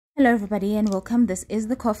Hello everybody and welcome. This is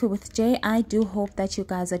the Coffee with Jay. I do hope that you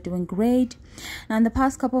guys are doing great. Now, in the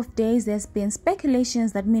past couple of days, there's been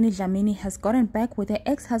speculations that Minnie has gotten back with her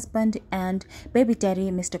ex-husband and baby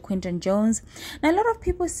daddy, Mr. Quinton Jones. Now, a lot of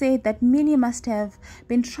people say that Minnie must have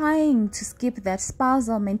been trying to skip that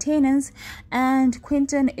spousal maintenance and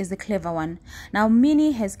Quinton is the clever one. Now,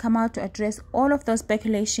 Minnie has come out to address all of those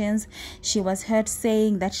speculations. She was heard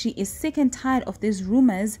saying that she is sick and tired of these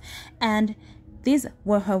rumors, and these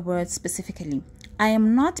were her words specifically. I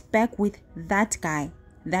am not back with that guy,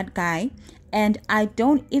 and I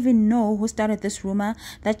don't even know who started this rumor.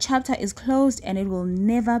 That chapter is closed and it will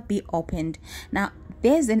never be opened. Now,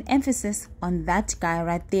 there's an emphasis on that guy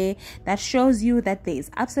right there that shows you that there is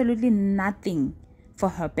absolutely nothing for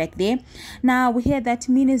her back there. Now, we hear that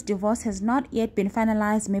Minnie's divorce has not yet been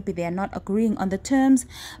finalized. Maybe they are not agreeing on the terms,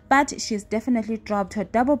 but she's definitely dropped her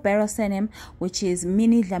double barrel surname, which is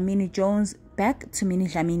Minnie Dlamini Jones, back to Minnie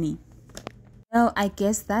Dlamini. Well, I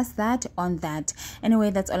guess that's that on that. Anyway,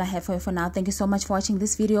 that's all I have for you for now. Thank you so much for watching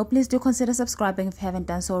this video. Please do consider subscribing if you haven't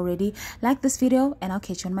done so already. Like this video and I'll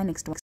catch you on my next one.